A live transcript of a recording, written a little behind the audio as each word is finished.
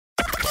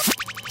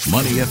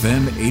Money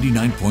FM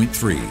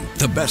 89.3,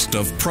 the best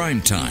of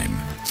prime time.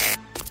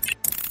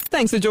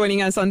 Thanks for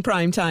joining us on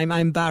Prime Time.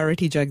 I'm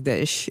Bharati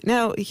Jagdish.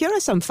 Now, here are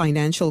some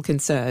financial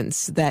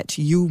concerns that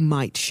you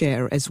might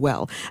share as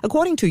well.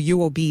 According to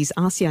UOB's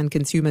ASEAN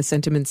Consumer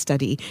Sentiment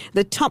Study,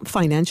 the top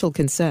financial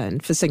concern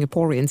for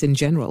Singaporeans in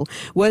general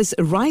was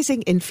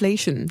rising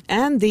inflation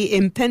and the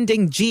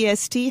impending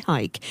GST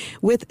hike,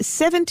 with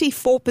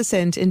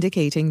 74%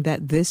 indicating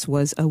that this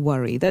was a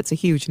worry. That's a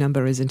huge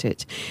number, isn't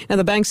it? Now,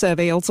 the bank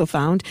survey also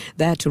found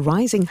that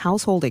rising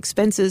household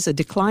expenses, a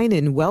decline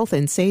in wealth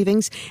and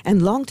savings,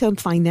 and long-term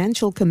financial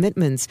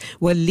commitments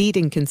were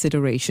leading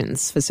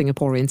considerations for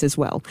Singaporeans as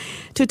well.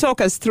 To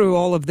talk us through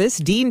all of this,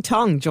 Dean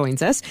Tong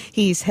joins us.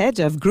 He's head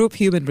of Group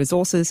Human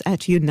Resources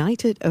at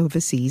United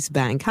Overseas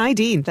Bank. Hi,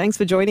 Dean. Thanks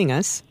for joining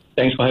us.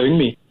 Thanks for having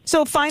me.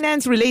 So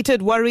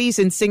finance-related worries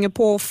in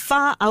Singapore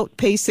far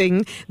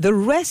outpacing the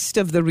rest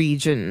of the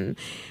region.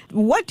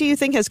 What do you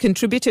think has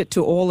contributed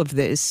to all of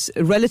this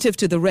relative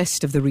to the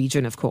rest of the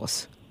region, of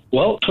course?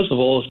 Well, first of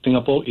all,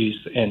 Singapore is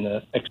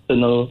an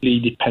externally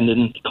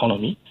dependent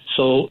economy.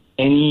 So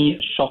any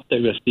shock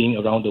that we are seeing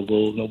around the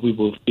world, we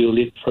will feel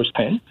it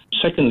firsthand.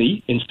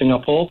 Secondly, in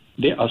Singapore,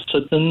 there are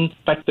certain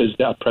factors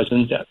that are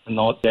present that are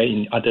not there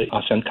in other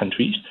ASEAN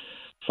countries.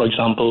 For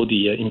example,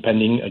 the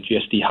impending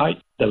GST hike,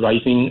 the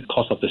rising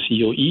cost of the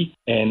COE,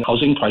 and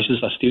housing prices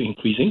are still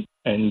increasing.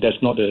 And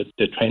that's not the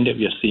trend that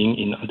we are seeing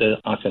in other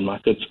ASEAN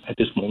markets at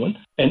this moment.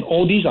 And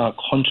all these are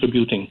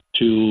contributing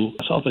to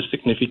sort of a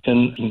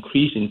significant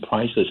increase in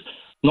prices,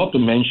 not to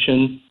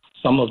mention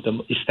some of the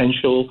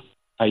essential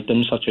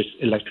items such as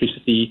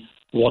electricity,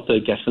 water,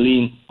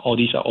 gasoline. All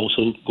these are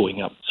also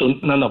going up. So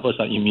none of us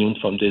are immune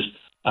from this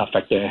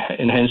factor.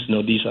 And hence,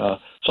 these are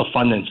sort of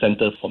front and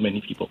center for many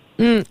people.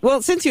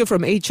 Well, since you're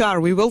from HR,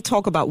 we will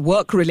talk about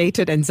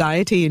work-related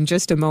anxiety in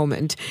just a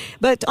moment.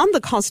 But on the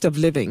cost of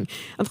living,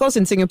 of course,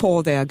 in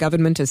Singapore, there are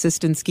government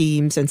assistance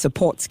schemes and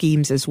support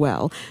schemes as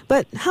well.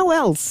 But how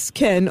else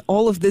can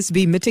all of this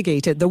be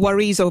mitigated, the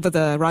worries over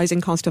the rising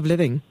cost of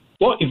living?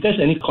 Well, if there's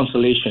any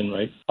consolation,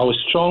 right, our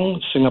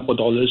strong Singapore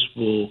dollars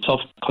will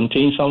sort of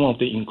contain some of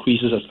the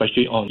increases,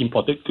 especially on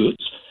imported goods.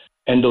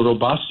 And the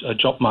robust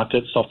job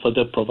market sort of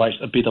further provides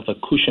a bit of a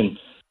cushion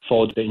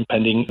for the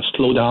impending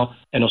slowdown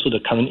and also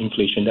the current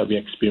inflation that we're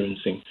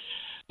experiencing.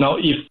 Now,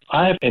 if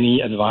I have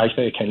any advice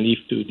that I can leave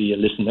to the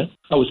listener,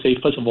 I would say,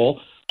 first of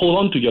all, hold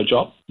on to your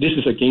job. This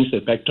is against the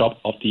backdrop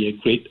of the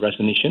great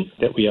resignation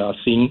that we are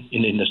seeing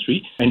in the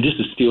industry, and this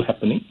is still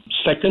happening.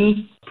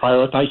 Second,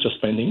 prioritize your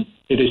spending.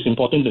 It is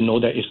important to know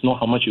that it's not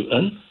how much you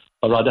earn,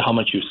 but rather how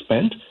much you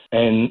spend.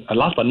 And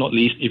last but not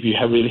least, if you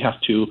really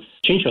have to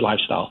change your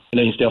lifestyle, and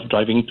then instead of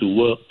driving to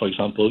work, for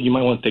example, you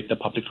might want to take the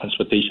public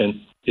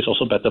transportation. It's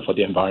also better for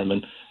the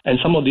environment. And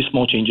some of these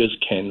small changes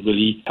can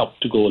really help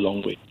to go a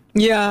long way.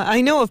 Yeah,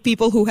 I know of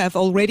people who have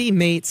already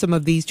made some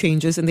of these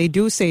changes, and they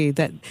do say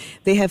that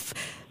they have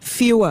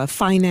fewer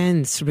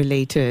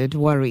finance-related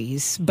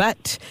worries.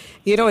 But,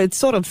 it's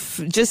sort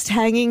of just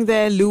hanging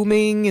there,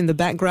 looming in the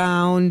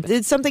background.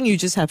 It's something you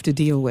just have to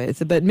deal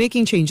with. But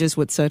making changes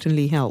would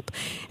certainly help.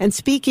 And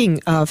speaking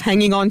of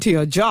hanging on to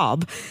your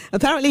job,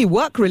 apparently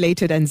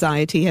work-related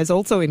anxiety has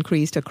also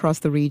increased across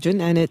the region,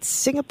 and it's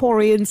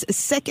Singaporeans'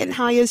 second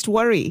highest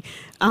worry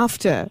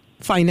after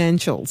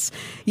financials.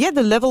 Yet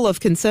the level of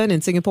concern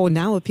in Singapore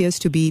now appears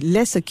to be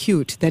less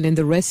acute than in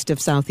the rest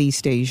of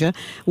Southeast Asia.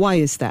 Why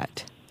is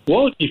that?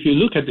 Well, if you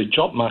look at the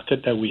job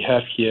market that we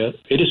have here,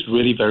 it is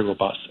really very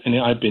robust. And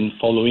I've been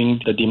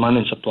following the demand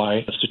and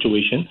supply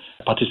situation,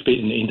 participate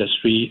in the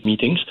industry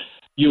meetings.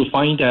 You'll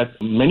find that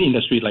many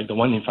industries, like the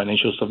one in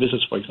financial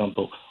services, for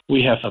example,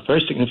 we have a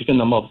very significant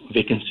number of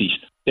vacancies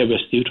that we're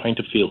still trying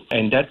to fill.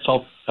 And that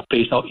sort of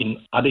plays out in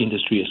other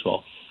industries as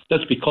well.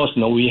 That's because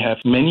we have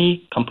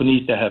many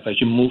companies that have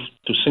actually moved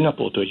to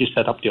Singapore to actually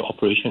set up their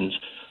operations.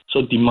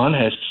 So demand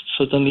has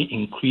certainly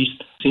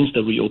increased since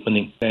the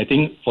reopening. And I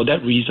think for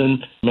that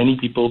reason, many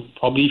people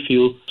probably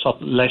feel sort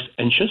of less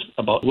anxious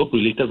about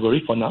work-related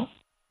worry for now.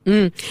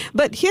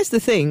 But here's the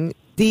thing.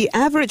 The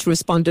average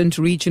respondent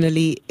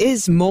regionally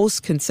is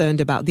most concerned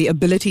about the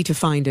ability to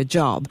find a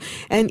job.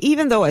 And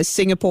even though as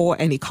Singapore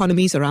and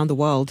economies around the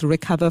world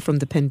recover from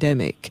the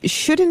pandemic,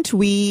 shouldn't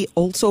we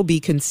also be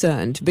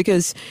concerned?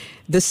 Because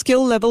the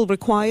skill level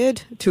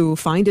required to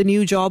find a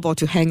new job or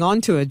to hang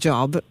on to a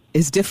job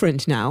is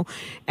different now.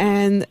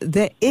 And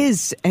there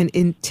is an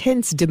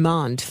intense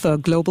demand for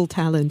global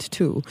talent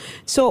too.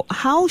 So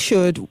how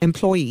should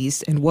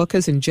employees and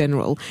workers in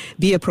general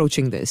be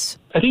approaching this?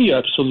 I think you're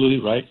absolutely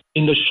right.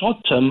 In the short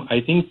term,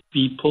 I think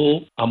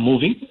people are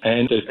moving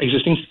and the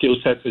existing skill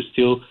set is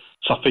still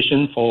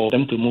sufficient for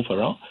them to move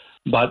around.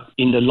 But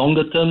in the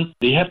longer term,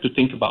 they have to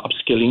think about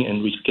upskilling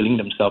and reskilling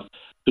themselves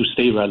to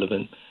stay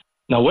relevant.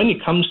 Now, when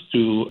it comes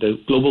to the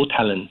global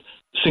talent,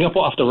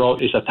 Singapore, after all,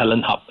 is a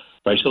talent hub,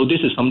 right? So this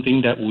is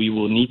something that we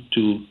will need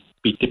to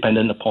be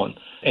dependent upon.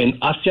 And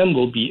ASEAN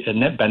will be a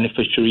net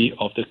beneficiary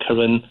of the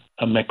current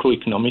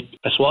macroeconomic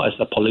as well as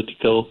the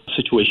political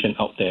situation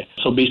out there.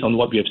 So based on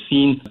what we have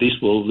seen, this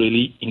will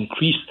really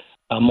increase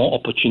more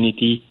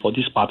opportunity for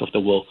this part of the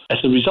world. As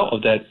a result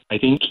of that, I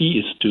think key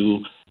is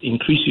to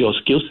increase your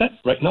skill set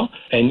right now.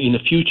 And in the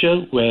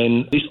future,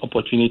 when this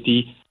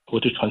opportunity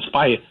were to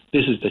transpire,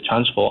 this is the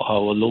chance for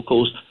our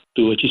locals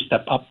to actually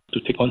step up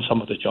to take on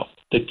some of the job.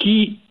 The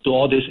key to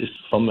all this is,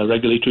 from a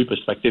regulatory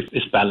perspective,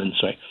 is balance,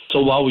 right?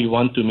 So while we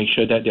want to make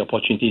sure that the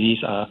opportunities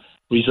are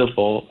reserved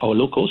for our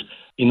locals,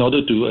 in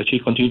order to actually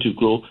continue to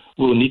grow,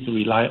 we will need to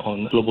rely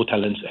on global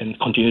talents and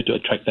continue to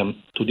attract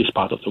them to this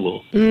part of the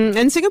world. And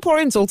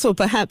Singaporeans also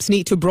perhaps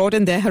need to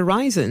broaden their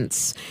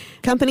horizons.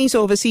 Companies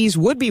overseas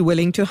would be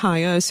willing to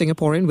hire a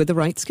Singaporean with the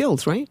right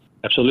skills, right?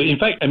 Absolutely. In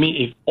fact,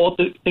 if all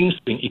the things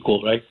being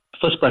equal, right,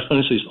 first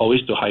preference is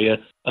always to hire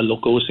a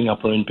local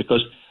Singaporean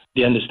because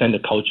they understand the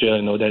culture.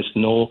 There's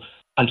no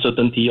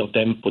uncertainty of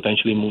them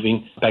potentially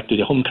moving back to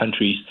their home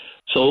countries.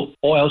 So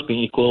all else being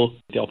equal,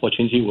 the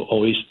opportunity will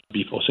always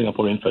be for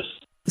Singaporean first.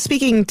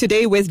 Speaking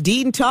today with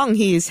Dean Tong,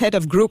 he is Head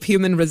of Group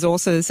Human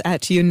Resources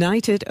at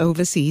United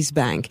Overseas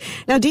Bank.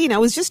 Now, Dean, I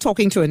was just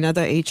talking to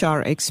another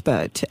HR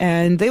expert,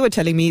 and they were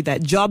telling me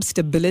that job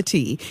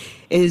stability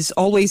is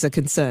always a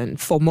concern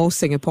for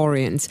most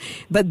Singaporeans.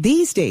 But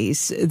these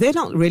days, they're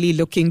not really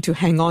looking to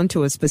hang on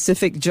to a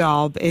specific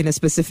job in a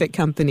specific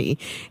company.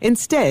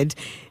 Instead,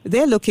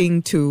 they're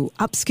looking to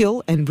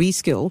upskill and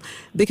reskill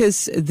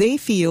because they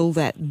feel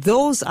that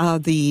those are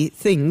the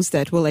things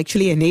that will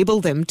actually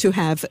enable them to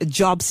have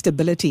job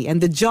stability.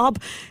 And the job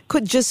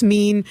could just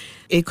mean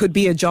it could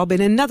be a job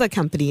in another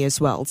company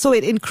as well. So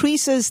it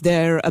increases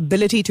their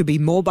ability to be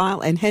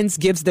mobile and hence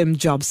gives them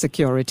job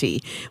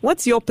security.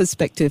 What's your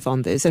perspective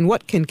on this, and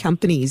what can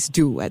companies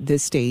do at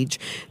this stage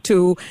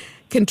to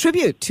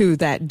contribute to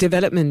that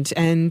development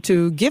and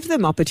to give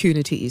them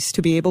opportunities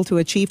to be able to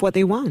achieve what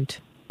they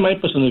want? My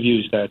personal view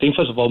is that I think,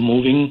 first of all,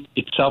 moving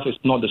itself is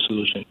not the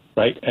solution,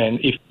 right? And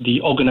if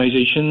the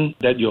organization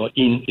that you're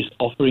in is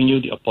offering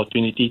you the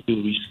opportunity to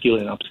reskill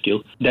and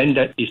upskill, then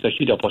that is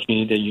actually the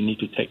opportunity that you need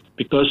to take.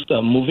 Because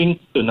moving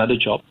to another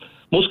job,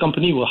 most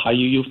companies will hire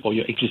you for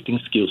your existing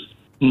skills,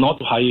 not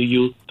to hire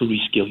you to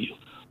reskill you.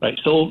 Right.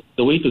 So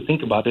the way to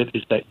think about it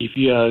is that if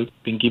you are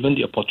being given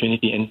the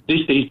opportunity, and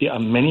these days there are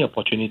many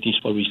opportunities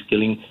for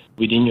reskilling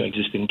within your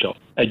existing job.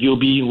 At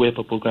UOB, we have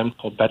a program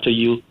called Better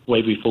You,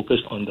 where we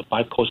focus on the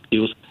 5 core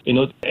skills,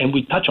 and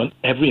we touch on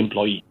every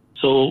employee.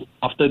 So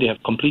after they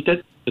have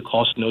completed the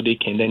course, they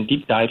can then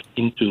deep dive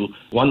into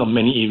one of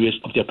many areas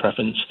of their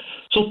preference.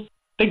 So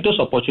take those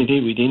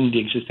opportunities within the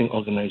existing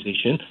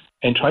organization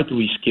and try to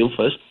reskill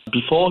first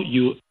before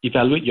you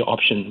evaluate your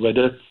option,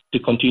 whether to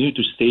continue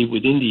to stay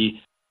within the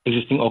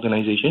existing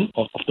organization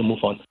or to move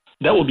on.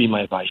 That would be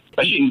my advice.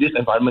 Especially in this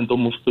environment,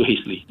 don't move too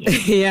hastily.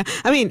 Yeah.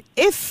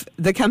 If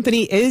the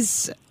company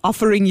is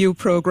offering you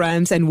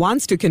programs and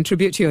wants to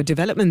contribute to your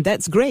development,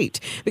 that's great.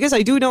 Because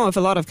I do know of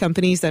a lot of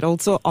companies that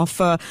also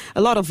offer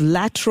a lot of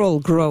lateral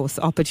growth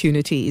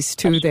opportunities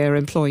to their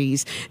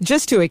employees,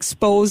 just to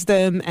expose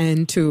them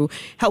and to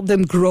help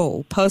them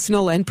grow,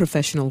 personal and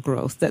professional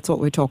growth. That's what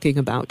we're talking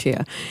about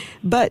here.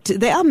 But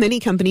there are many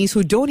companies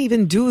who don't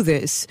even do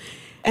this.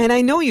 And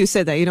I know you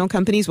said that,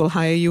 companies will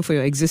hire you for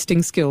your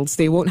existing skills.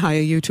 They won't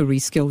hire you to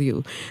reskill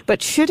you.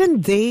 But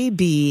shouldn't they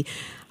be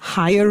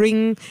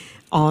hiring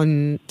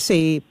on,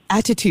 say,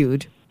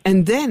 attitude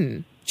and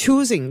then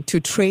choosing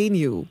to train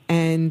you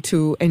and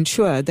to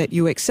ensure that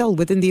you excel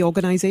within the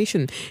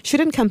organization?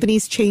 Shouldn't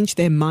companies change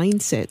their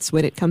mindsets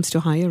when it comes to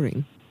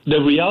hiring?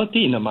 The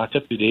reality in the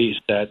market today is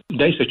that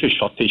there is actually a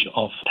shortage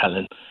of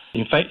talent.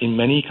 In fact, in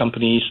many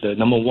companies, the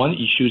number one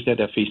issue that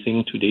they're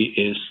facing today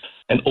is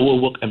an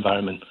overwork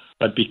environment.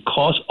 But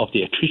because of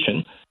the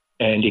attrition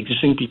and the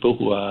existing people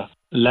who are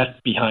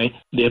left behind,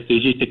 they have to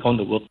usually take on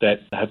the work that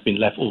have been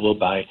left over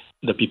by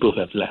the people who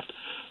have left.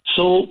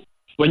 So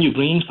when you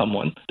bring in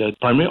someone, the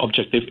primary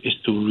objective is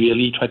to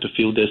really try to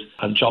fill this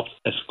job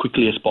as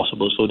quickly as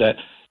possible so that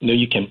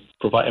you can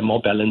provide a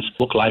more balanced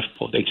work life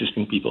for the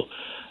existing people.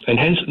 And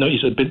hence,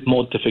 it's a bit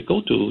more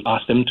difficult to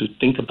ask them to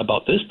think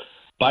about this.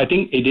 But I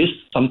think it is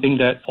something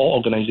that all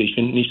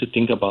organizations need to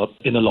think about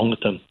in the longer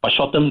term. But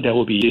short term, there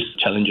will be these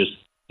challenges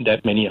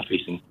that many are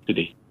facing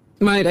today.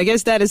 Right. I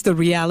guess that is the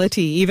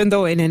reality. Even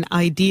though in an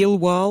ideal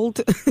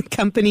world,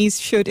 companies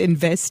should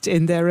invest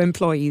in their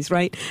employees,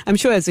 right? I'm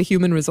sure as a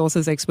human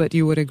resources expert,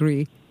 you would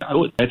agree. I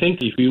would. I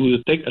think if you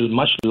will take a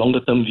much longer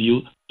term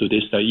view to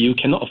this, you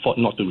cannot afford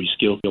not to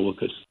reskill your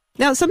workers.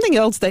 Now, something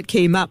else that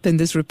came up in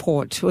this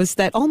report was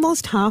that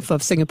almost half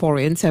of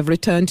Singaporeans have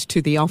returned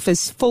to the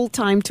office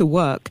full-time to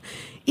work,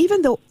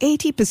 even though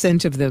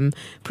 80% of them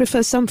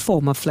prefer some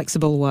form of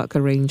flexible work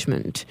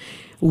arrangement.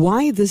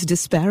 Why this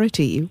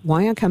disparity?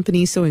 Why are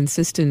companies so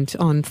insistent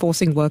on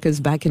forcing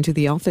workers back into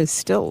the office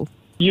still?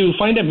 You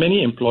find that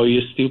many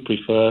employers still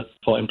prefer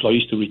for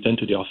employees to return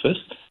to the office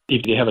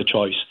if they have a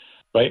choice,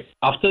 right?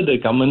 After the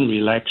government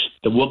relaxed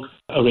the work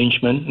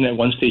arrangement, and at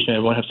one stage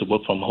everyone has to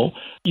work from home,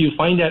 you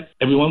find that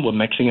everyone were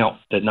maxing out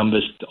the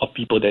numbers of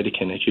people that they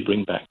can actually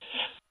bring back.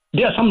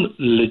 There are some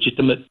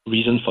legitimate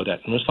reasons for that.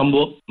 Some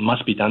work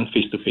must be done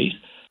face-to-face.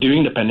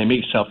 During the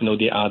pandemic itself,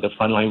 they are the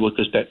frontline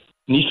workers that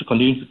needs to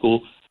continue to go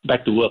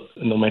back to work,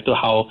 no matter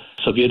how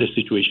severe the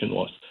situation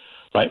was.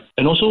 right?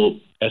 And also,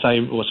 as I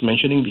was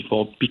mentioning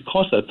before,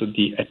 because of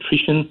the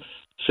attrition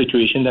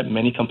situation that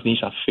many companies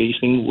are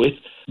facing with,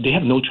 they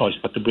have no choice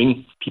but to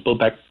bring people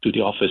back to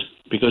the office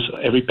because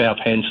every pair of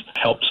hands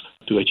helps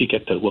to actually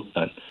get the work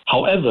done.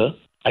 However,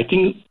 I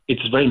think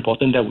it's very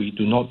important that we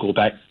do not go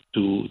back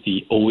to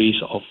the old ways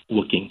of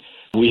working.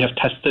 We have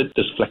tested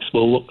this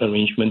flexible work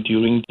arrangement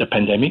during the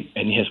pandemic,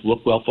 and it has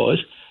worked well for us.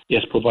 It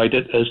has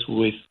provided us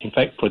with, in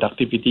fact,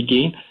 productivity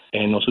gain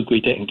and also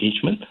greater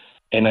engagement.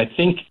 And I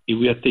think if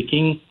we are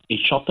taking a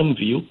short-term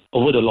view,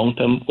 over the long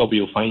term, what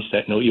we will find is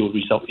that it will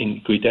result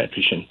in greater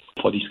attrition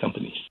for these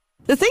companies.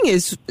 The thing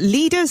is,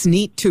 leaders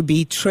need to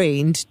be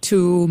trained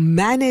to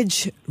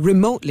manage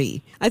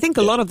remotely. I think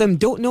a lot of them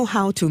don't know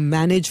how to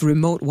manage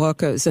remote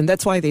workers, and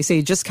that's why they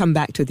say, just come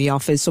back to the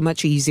office, so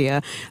much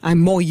easier. I'm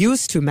more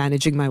used to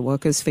managing my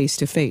workers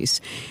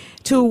face-to-face.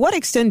 To what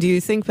extent do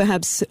you think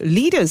perhaps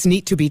leaders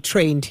need to be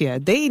trained here?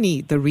 They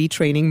need the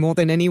retraining more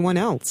than anyone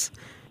else.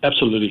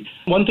 Absolutely.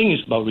 One thing is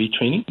about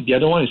retraining. The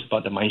other one is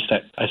about the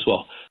mindset as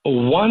well.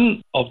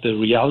 One of the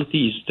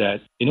reality is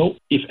that,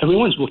 if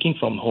everyone is working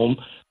from home,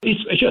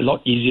 it's actually a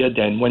lot easier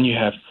than when you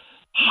have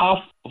half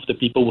of the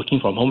people working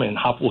from home and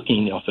half working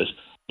in the office.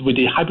 With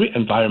the hybrid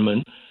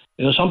environment,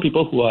 some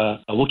people who are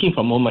working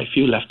from home might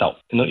feel left out.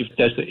 If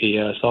there's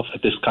a sort of a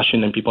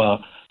discussion and people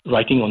are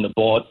writing on the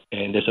board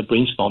and there's a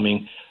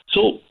brainstorming.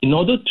 So in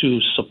order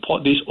to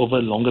support this over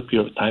a longer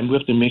period of time, we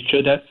have to make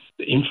sure that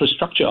the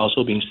infrastructure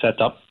also being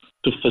set up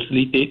to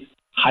facilitate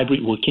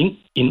hybrid working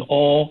in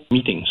all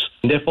meetings.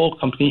 And therefore,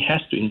 company has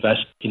to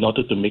invest in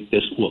order to make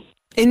this work.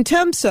 In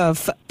terms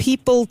of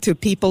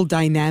people-to-people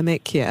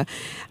dynamic here,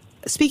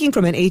 speaking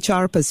from an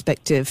HR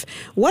perspective,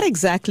 what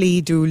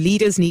exactly do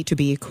leaders need to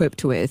be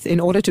equipped with in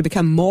order to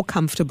become more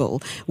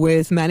comfortable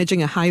with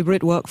managing a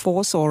hybrid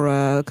workforce or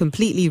a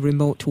completely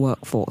remote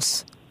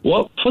workforce?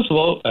 Well, first of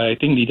all, I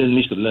think leaders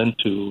need to learn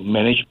to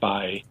manage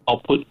by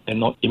output and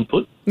not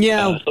input.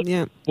 Yeah.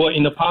 Well,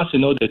 in the past,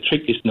 the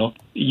trick is,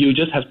 you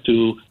just have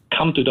to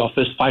come to the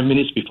office 5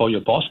 minutes before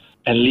your boss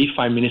and leave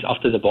 5 minutes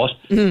after the boss,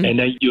 and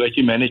then you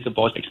actually manage the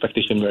boss'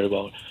 expectation very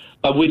well.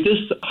 But with this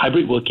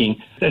hybrid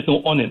working, there's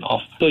no on and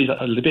off, so it's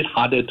a little bit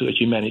harder to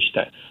actually manage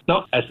that.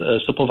 Now, as a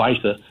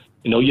supervisor,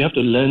 you have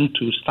to learn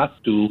to start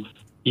to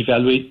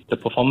evaluate the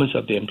performance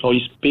of the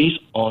employees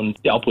based on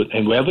the output,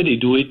 and wherever they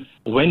do it,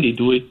 when they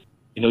do it,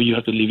 you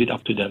have to leave it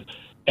up to them.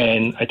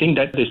 And I think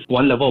that is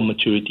one level of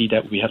maturity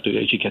that we have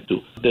to actually get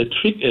to. The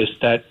trick is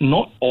that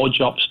not all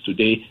jobs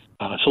today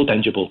are so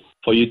tangible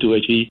for you to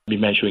actually be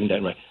measuring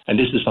that, right? And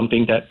this is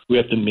something that we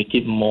have to make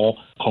it more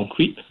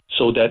concrete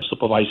so that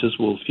supervisors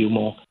will feel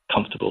more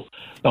comfortable.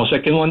 Now,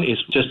 second one is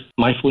just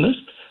mindfulness,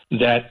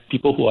 that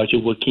people who are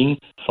actually working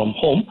from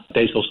home,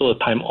 there is also a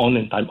time on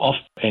and time off,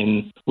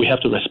 and we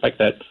have to respect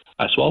that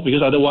as well,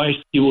 because otherwise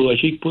it will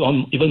actually put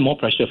on even more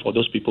pressure for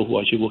those people who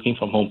are actually working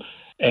from home.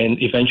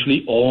 And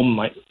eventually all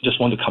might just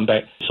want to come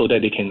back so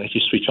that they can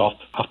actually switch off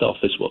after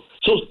office work.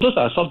 So those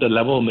are sort of the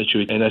level of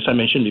maturity. And as I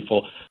mentioned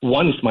before,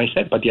 one is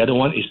mindset, but the other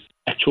one is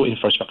actual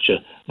infrastructure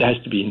that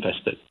has to be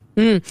invested.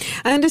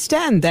 I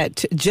understand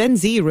that Gen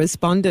Z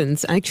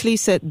respondents actually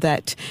said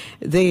that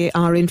they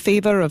are in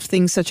favor of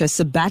things such as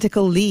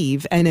sabbatical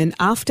leave and an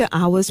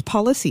after-hours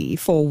policy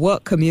for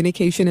work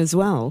communication as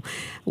well.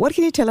 What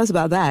can you tell us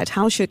about that?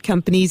 How should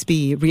companies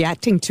be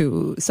reacting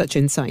to such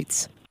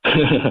insights?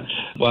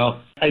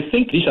 Well, I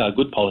think these are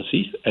good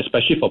policies,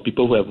 especially for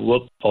people who have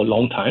worked for a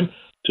long time,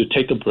 to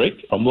take a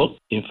break from work.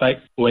 In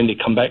fact, when they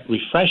come back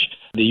refreshed,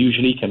 they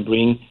usually can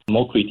bring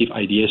more creative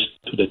ideas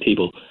to the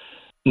table.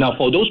 Now,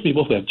 for those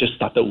people who have just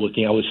started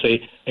working, I would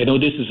say,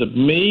 this is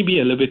maybe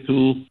a little bit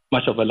too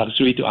much of a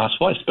luxury to ask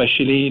for,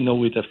 especially,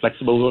 with a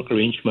flexible work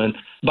arrangement.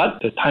 But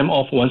the time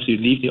off once you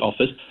leave the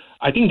office,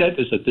 I think that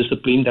is a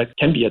discipline that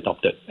can be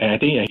adopted, and I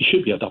think it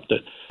should be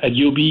adopted. At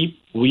UOB,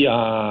 we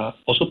are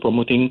also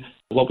promoting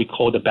what we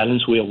call the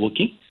balanced way of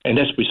working, and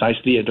that's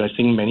precisely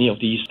addressing many of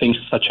these things,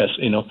 such as,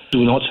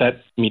 do not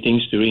set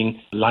meetings during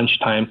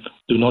lunchtime,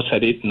 do not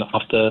set it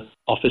after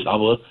office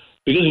hour,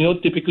 because,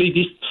 typically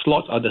these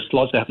slots are the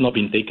slots that have not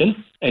been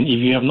taken, and if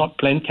you have not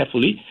planned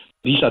carefully,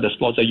 these are the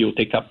slots that you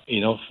take up,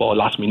 for a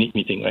last-minute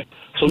meeting, right?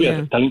 So we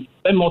are telling,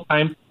 spend more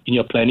time in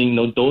your planning.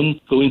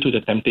 Don't go into the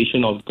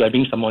temptation of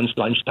grabbing someone's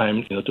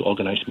lunchtime, to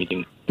organize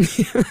meetings.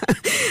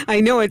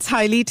 I know it's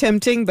highly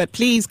tempting, but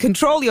please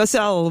control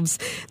yourselves.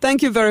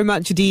 Thank you very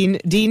much, Dean.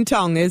 Dean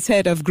Tong is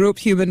Head of Group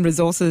Human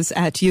Resources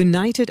at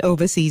United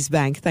Overseas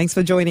Bank. Thanks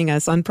for joining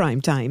us on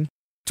Prime Time.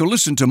 To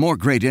listen to more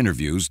great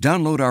interviews,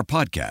 download our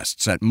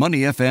podcasts at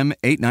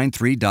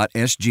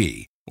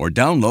moneyfm893.sg or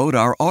download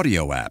our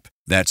audio app.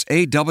 That's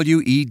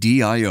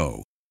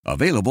AWEDIO.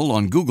 Available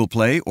on Google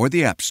Play or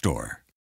the App Store.